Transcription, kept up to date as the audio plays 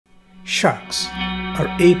Sharks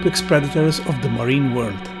are apex predators of the marine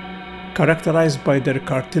world, characterized by their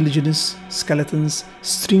cartilaginous skeletons,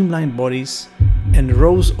 streamlined bodies, and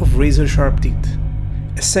rows of razor-sharp teeth,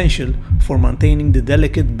 essential for maintaining the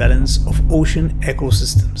delicate balance of ocean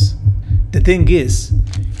ecosystems. The thing is,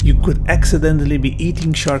 you could accidentally be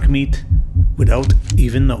eating shark meat without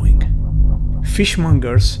even knowing.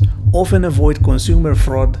 Fishmongers often avoid consumer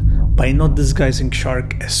fraud by not disguising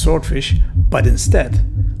shark as swordfish, but instead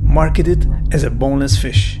market it as a boneless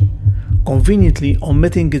fish, conveniently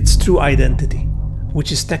omitting its true identity,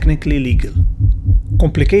 which is technically legal.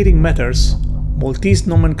 Complicating matters, Maltese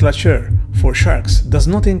nomenclature for sharks does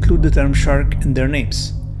not include the term shark in their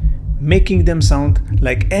names, making them sound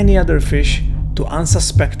like any other fish to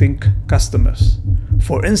unsuspecting customers.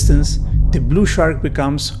 For instance, the blue shark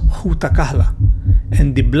becomes hutakahla,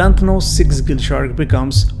 and the blunt-nosed six-gill shark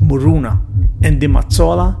becomes muruna, and the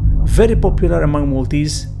mazzola, very popular among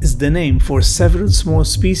Maltese, is the name for several small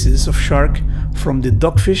species of shark from the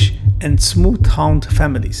dogfish and smoothhound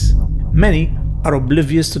families. Many are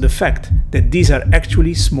oblivious to the fact that these are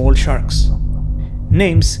actually small sharks,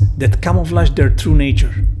 names that camouflage their true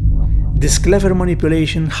nature. This clever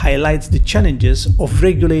manipulation highlights the challenges of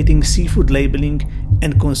regulating seafood labeling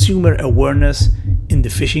and consumer awareness in the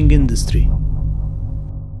fishing industry.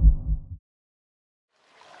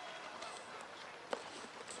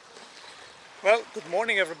 Well, good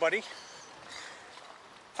morning everybody.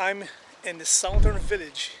 I'm in the southern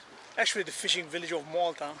village, actually the fishing village of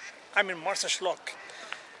Malta. I'm in Marsaxlokk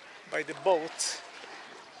by the boat.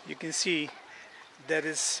 You can see that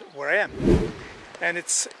is where I am. And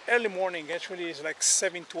it's early morning, actually it's like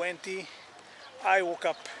 7:20. I woke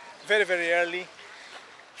up very early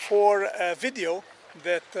for a video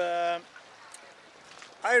that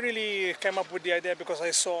I really came up with the idea because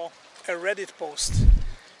I saw a Reddit post.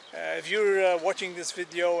 If you're watching this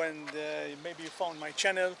video and maybe you found my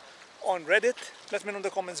channel on Reddit, let me know in the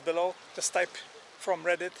comments below. Just type from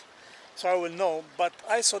Reddit so I will know. But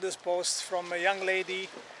I saw this post from a young lady,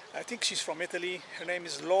 I think she's from Italy. Her name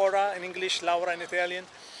is Laura in English, Laura in Italian,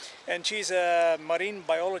 and she's a marine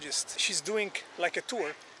biologist. She's doing like a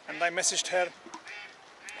tour, and I messaged her,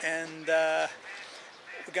 and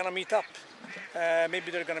we're gonna meet up.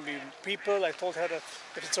 Maybe there are gonna be people. I told her that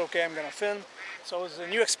if it's okay, I'm gonna film. So it's a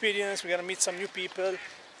new experience. We're gonna meet some new people,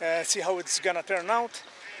 see how it's gonna turn out.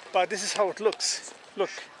 But this is how it looks. Look,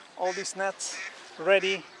 all these nets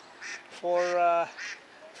ready for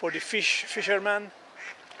the fishermen.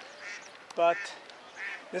 But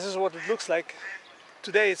this is what it looks like.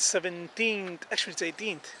 Today it's 17th, actually it's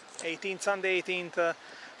 18th, Sunday 18th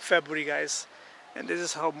February, guys. And this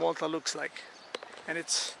is how Malta looks like. And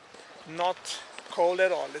it's not cold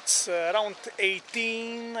at all. It's around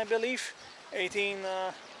 18, I believe, 18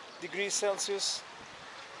 degrees Celsius.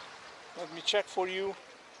 Let me check for you.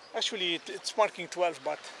 Actually it's marking 12,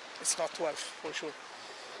 but it's not 12 for sure.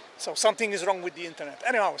 So something is wrong with the internet.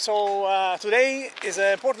 Anyhow, so today is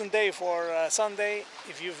an important day for Sunday.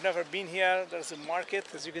 If you've never been here, there's a market,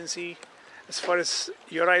 as you can see, as far as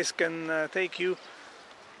your eyes can take you,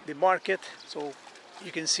 the market. So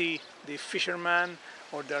you can see the fishermen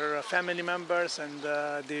or their family members and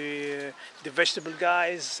the vegetable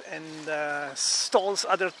guys and stalls,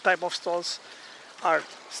 other type of stalls are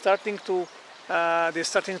starting to they're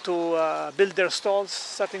starting to build their stalls,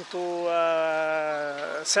 starting to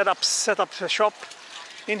set up a shop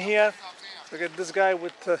in here. Look at this guy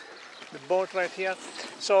with the boat right here.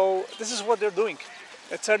 So this is what they're doing.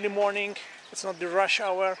 It's early morning, it's not the rush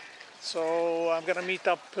hour, so I'm gonna meet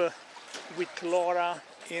up with Laura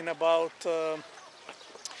in about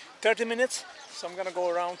 30 minutes. So I'm gonna go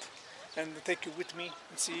around and take you with me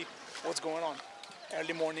and see what's going on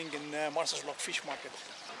early morning in Marsaxlokk fish market.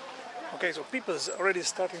 Okay, so people is already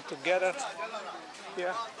starting to gather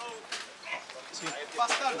here. See,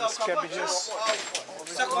 there's cabbages.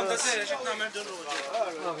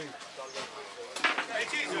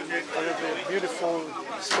 Beautiful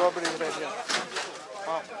strawberries right here.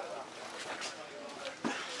 Wow.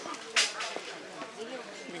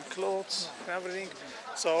 Clothes and everything.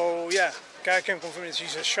 So yeah, I can confirm it.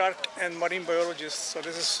 She's a shark and marine biologist. So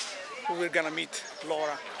this is who we're gonna meet,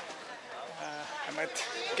 Laura. I might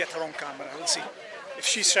get her on camera. We'll see if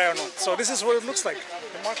she's shy or not. So this is what it looks like,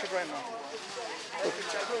 the market right now. Look,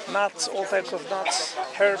 nuts, all types of nuts,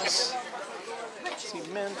 herbs, see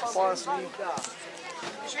mint, parsley,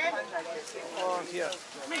 all here,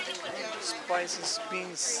 spices,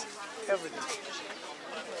 beans, everything.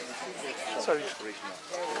 Sorry,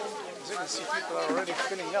 as you can see, people are already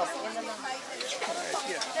filling up right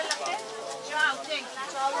here.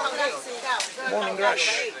 Morning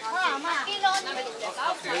rush.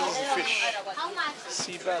 This is the fish.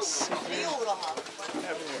 Sea bass, sea bream,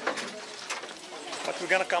 everywhere. But we're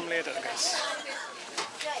gonna come later, guys.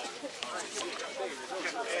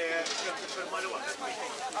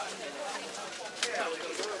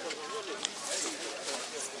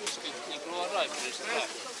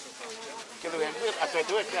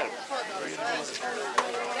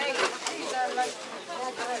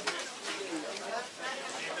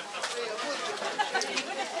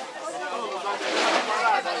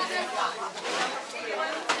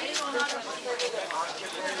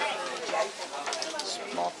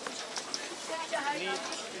 Smock, meat.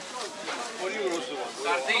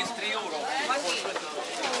 Sardines, 3 euro.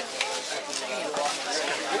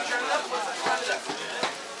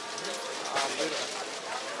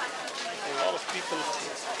 A lot of people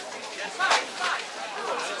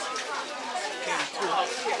came through.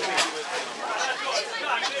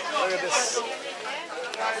 Look at this.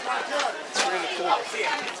 It's really cool. Okay,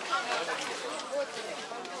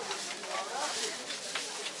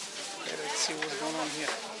 let's see what's going on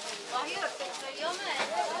here.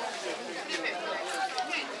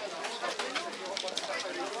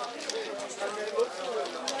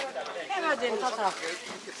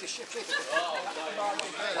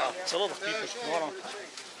 Wow, it's a lot of people. Hold on.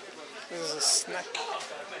 This is a snack.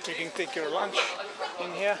 You can take your lunch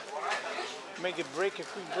in here. Make a break, a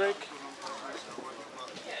quick break.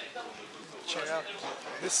 Check out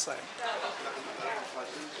this side.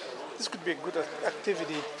 This could be a good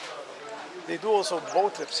activity. They do also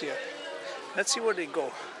boat trips here. Let's see where they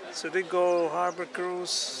go. So they go harbor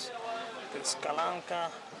cruise, there's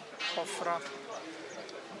Kalanka, Hofra,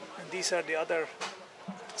 and these are the other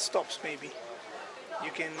stops maybe.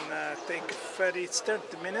 You can take a ferry, it's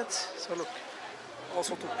 30 minutes, so look,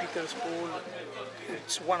 also to Peter's Pool,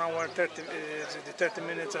 it's 1 hour, 30, the 30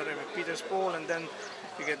 minutes are at Peter's Pool and then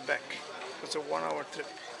you get back. It's a 1 hour trip.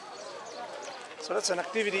 So that's an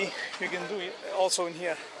activity you can do also in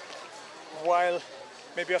here, while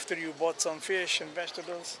maybe after you bought some fish and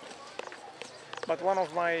vegetables. But one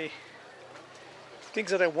of my things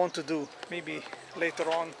that I want to do, maybe later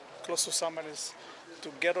on, close to summer, is to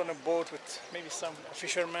get on a boat with maybe some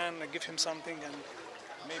fisherman, I give him something and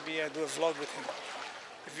maybe I do a vlog with him.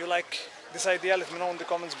 If you like this idea, let me know in the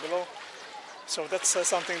comments below. So that's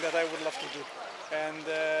something that I would love to do. And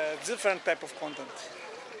different type of content.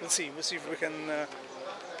 We'll see if we can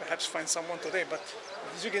perhaps find someone today. But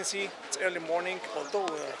as you can see, it's early morning, although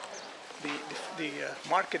the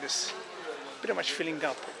market is pretty much filling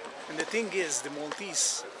up. And the thing is, the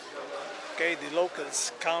Maltese, okay, the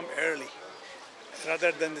locals come early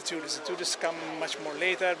rather than the tourists. The tourists come much more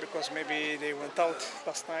later because maybe they went out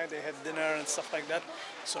last night, they had dinner and stuff like that.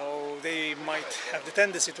 So they might have the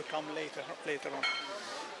tendency to come later on.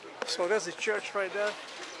 So there's the church right there,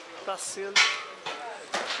 Tassil.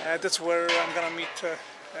 That's where I'm gonna meet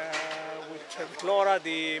with Laura,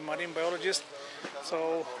 the marine biologist.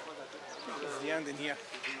 So that's the end in here.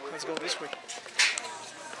 Let's go this way.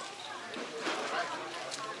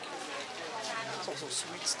 It's also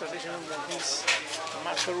sweets, traditional Maltese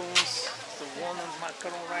macaroons, the walnut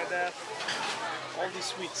macaron right there. All these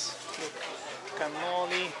sweets. Look,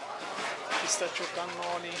 cannoli, pistachio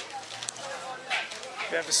cannoli. If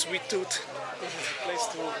you have a sweet tooth, this is the place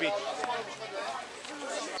to be.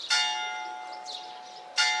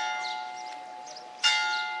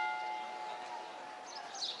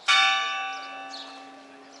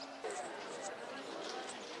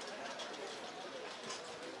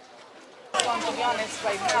 To be honest,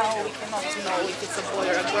 right now we cannot know if it's a boy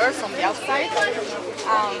or a girl from the outside,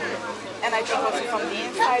 and I think also from the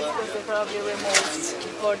inside because they probably removed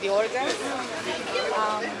for the organs.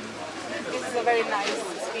 This is a very nice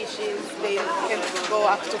species. They can go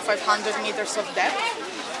up to 500 meters of depth,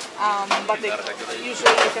 but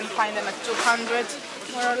usually you can find them at 200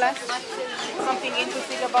 more or less. Something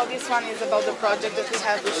interesting about this one is about the project that we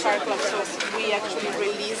have with Marsaxlokk. So we actually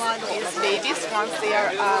release these babies once they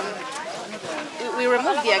are. We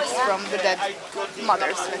remove the eggs from the dead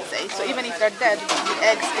mothers, let's say. So even if they're dead, the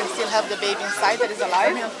eggs can still have the baby inside that is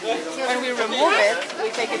alive. When we remove it, we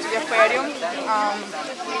take it to the aquarium.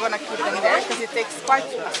 We're gonna keep them there because it takes quite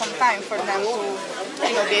some time for them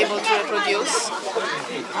to be able to reproduce.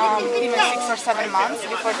 Even 6 or 7 months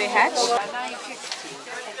before they hatch.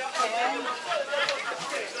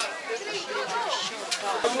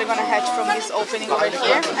 They're gonna hatch from this opening over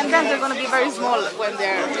here, and then they're gonna be very small when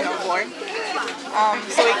they're born.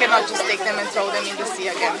 So we cannot just take them and throw them in the sea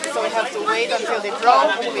again. So we have to wait until they grow,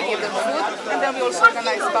 we give them food, and then we also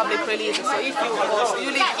organize public releases. So if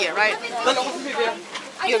you live here, right?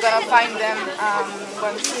 You're gonna find them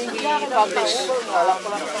once we publish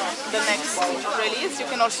the next release. You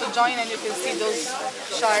can also join and you can see those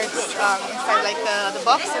sharks inside like the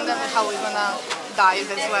box, and then how we're gonna dive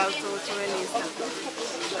as well to release them.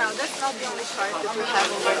 Now that's not the only shark that we have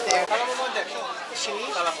over there.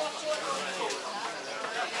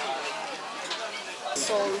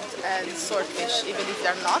 Salt and swordfish, even if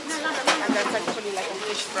they're not, and that's actually like a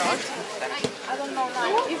fish fraud. I don't know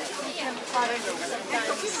now if we can find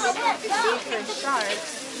different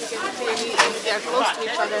sharks. You can clearly, if they are close to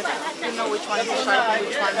each other, you know which one is a shark and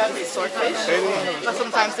which one is a swordfish. But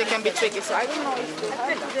sometimes they can be tricky, so I don't know if we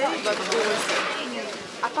have today, but we will see.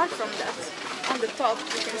 Apart from that, on the top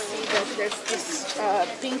you can see that there's this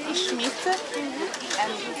pinkish meat,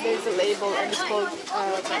 and there's a label and it's called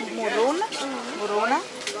Morona.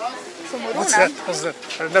 So Morona. What's that? What's that?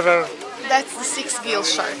 I've never... That's the six-gill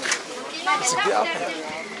shark. It's a gill.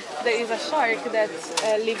 There is a shark that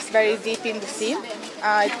lives very deep in the sea.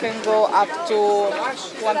 It can go up to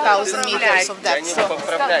 1,000 meters of depth. So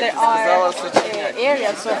there are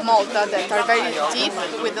areas of Malta that are very deep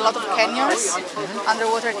with a lot of canyons,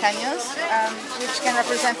 underwater canyons, which can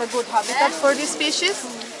represent a good habitat for this species.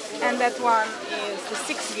 And that one is the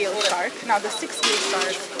six-gill shark. Now the six-gill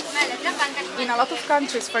shark in a lot of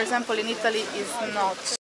countries, for example in Italy, is not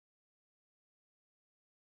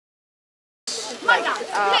like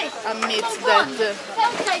a meat that...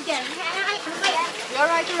 You're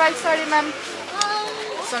right, sorry ma'am.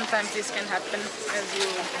 Sometimes this can happen as you...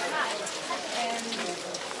 And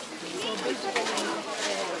so basically,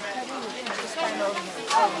 this kind of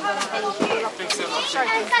shark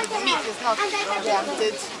meat is not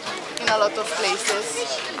wanted in a lot of places,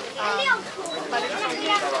 but it's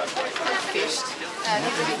fished, and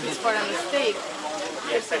even if it's for a mistake,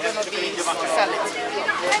 they're still going to be sell it.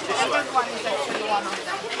 And that one is actually one of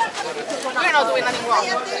them. We're not doing nothing wrong.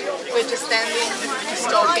 We're just standing,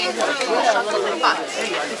 stalking, but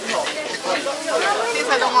since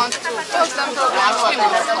I don't want to post them, I'm swimming.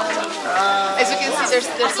 As you can see,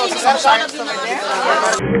 there's also some sharks over there.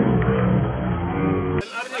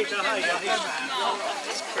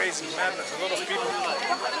 It's crazy madness. A lot of people in the market.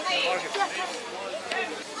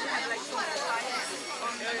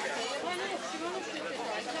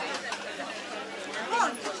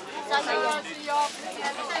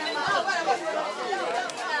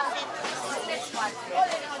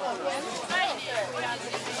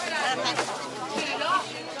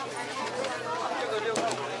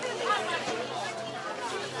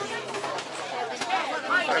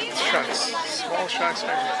 Sharks, small sharks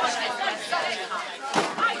right here.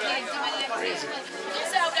 Crazy.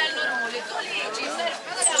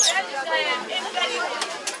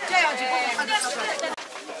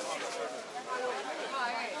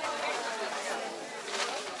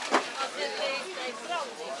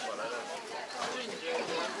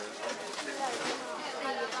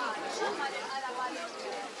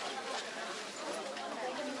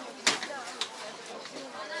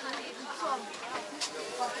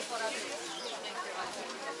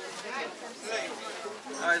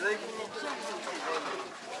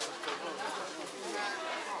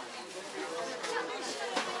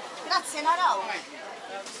 Grazie, Narao.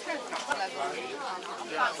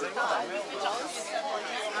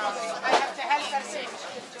 I have to help her,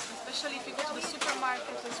 especially if you go to the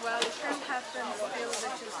supermarket as well. It can happen still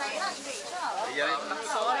that you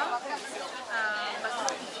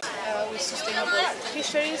with sustainable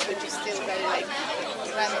fisheries, which is still very like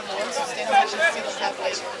random word. Sustainable fisheries still have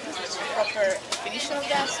like proper definition of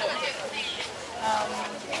that. So,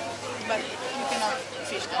 but you cannot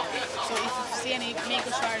fish them. So if you see any mako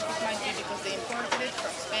shark, it might be because they imported it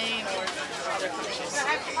from Spain or other countries.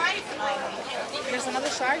 There's another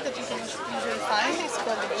shark that you can usually find. It's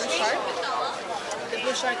called the blue shark. The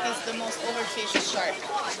blue shark is the most overfished shark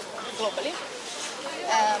globally.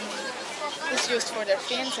 It's used for their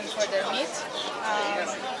fins and for their meat.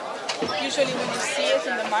 Usually when you see it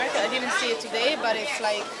in the market, I didn't see it today, but it's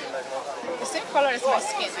like the same color as my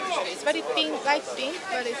skin actually. It's very pink, light pink,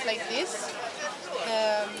 but it's like this.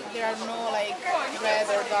 There are no like red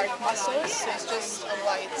or dark muscles, so it's just a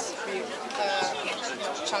white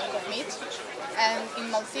chunk of meat. And in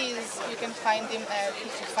Maltese, you can find him,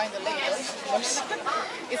 if you find the label, of course,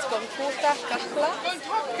 it's called Kuta Kakla,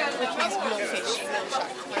 which means blue fish, blue shark.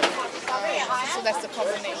 So that's the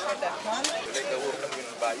proper name for that one.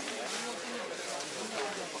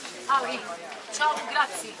 Ciao,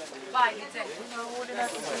 grazie. Vai,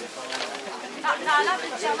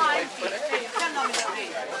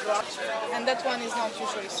 And that one is not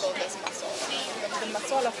usually sold as muscle. The the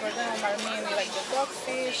mazzola for them are mainly like the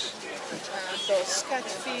dogfish, those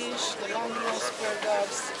catfish, the long-nosed bird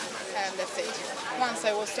dogs, and that's it. Once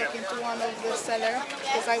I was talking to one of the sellers,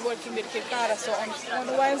 because I work in Birkirkara, so on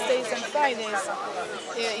Wednesdays and Fridays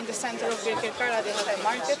in the center of Birkirkara they have a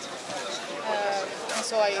market. And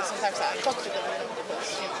so sometimes I talk to them,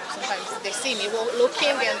 because sometimes they see me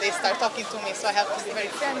looking and they start talking to me, so I have to be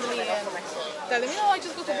very friendly and tell them, I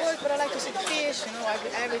just go to work, but I like to see the fish,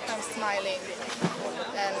 every time smiling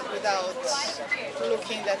and without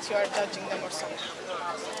looking that you are judging them or something.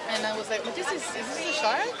 And I was like, but is this a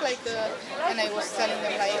shark? And I was telling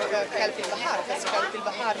them Kalpil Bahar, because Kalpil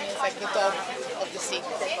Bahar means like the dog of the sea.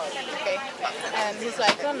 Okay? And he's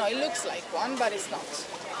like, no, it looks like one, but it's not.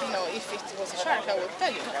 If it was a shark, I would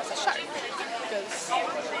tell you it's a shark. Because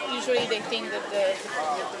usually they think that the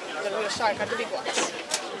real shark are the big ones.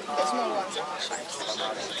 The small ones are not sharks.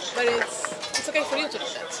 But it's okay for you to do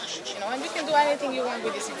that. And you can do anything you want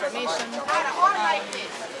with this information.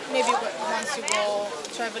 Maybe once you go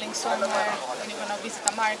traveling somewhere and you're gonna visit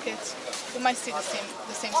a market, you might see the same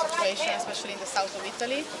situation, especially in the south of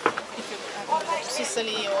Italy. If you go to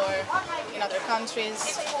Sicily or in other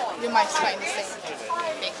countries, you might find the same thing.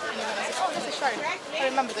 And you're gonna say, oh, that's a shark. I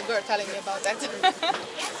remember the girl telling me about that.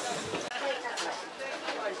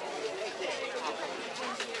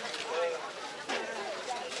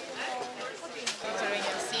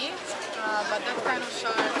 Mediterranean Sea, but that kind of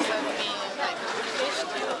sharks have been fished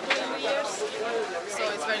during the years, so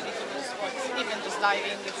it's very difficult to spot. Even just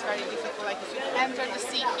diving, it's very difficult. Like if you enter the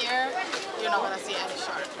sea here, you're not gonna see any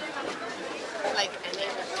shark, like any.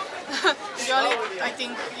 The only, I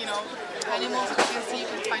think, animals that you can see, you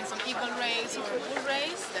can find some eagle rays or bull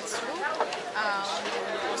rays. That's true. When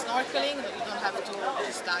you go snorkeling, you don't have to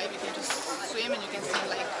just dive. You can just swim, and you can see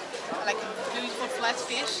like a beautiful flat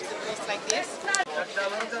fish that goes like this.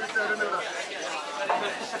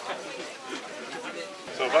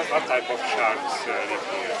 So what type of sharks live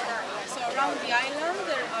here? So around the island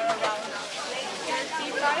there are around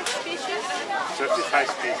 35 species. 35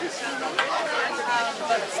 species?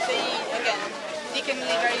 But they can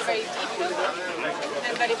live very, very deep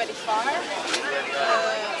and very, very far.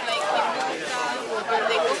 Like in Malta, when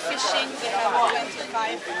they go fishing, they have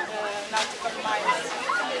 25 nautical miles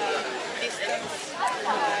distance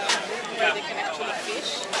where they can actually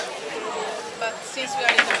fish. But since we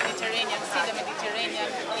are in the Mediterranean Sea, the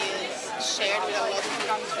Mediterranean is shared with a lot of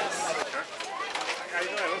countries. I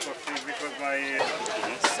know a lot of things because my...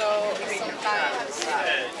 So sometimes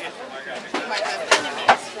you might have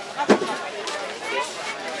enemies from other countries.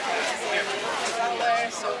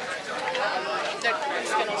 So that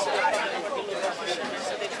can also be a problem for the local fishermen.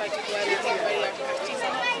 So they try to do everything very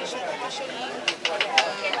artisanal fishing,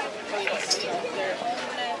 with their own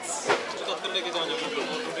nets.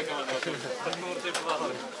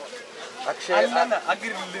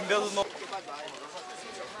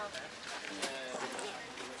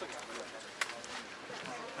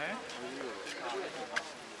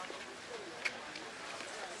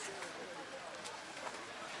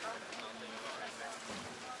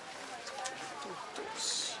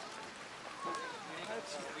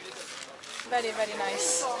 Very, very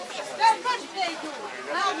nice.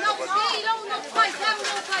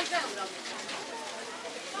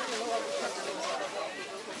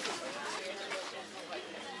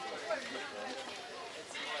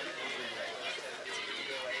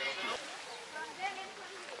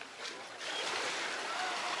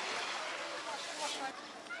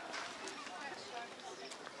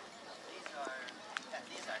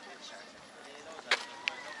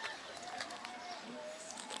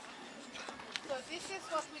 So this is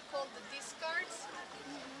what we call the discards.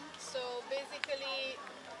 So basically,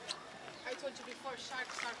 I told you before,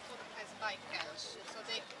 sharks are caught as bycatch. So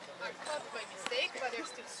they are caught by mistake, but they're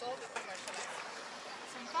still sold and commercialized.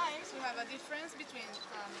 Sometimes we have a difference between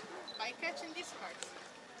bycatch and discards.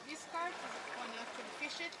 Discard, when you actually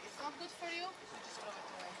fish it, it's not good for you, you just throw it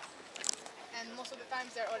away. And most of the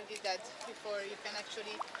times they're already dead before you can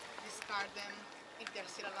actually discard them. If they're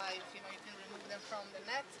still alive, you can remove them from the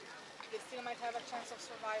net. They still might have a chance of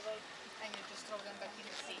survival, and you just throw them back in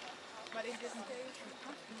the sea. But in this case,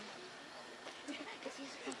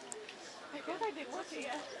 I guess I did watch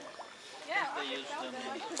it. Yeah, I use them.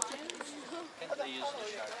 Can't they use the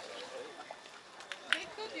shark? They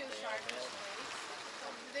could use shark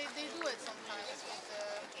They do it sometimes with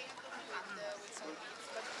some meats,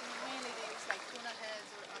 but mainly they use like tuna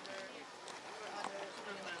heads or other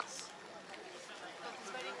meats.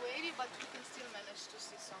 It's very wavy, but you can still manage to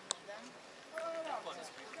see some of them.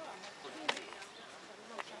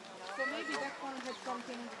 So maybe that one had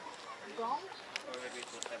something wrong?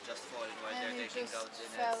 would have just fallen while And they're it taking just out the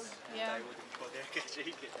fell, nets. yeah. I wouldn't bother catching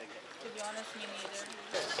it again. To be honest, me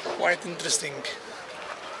neither. Quite interesting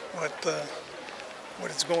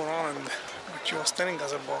what is going on and what you was telling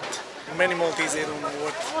us about. Many Maltese, they don't know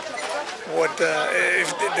what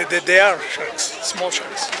if they are sharks, small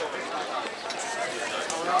sharks.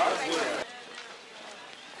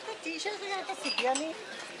 t-shirt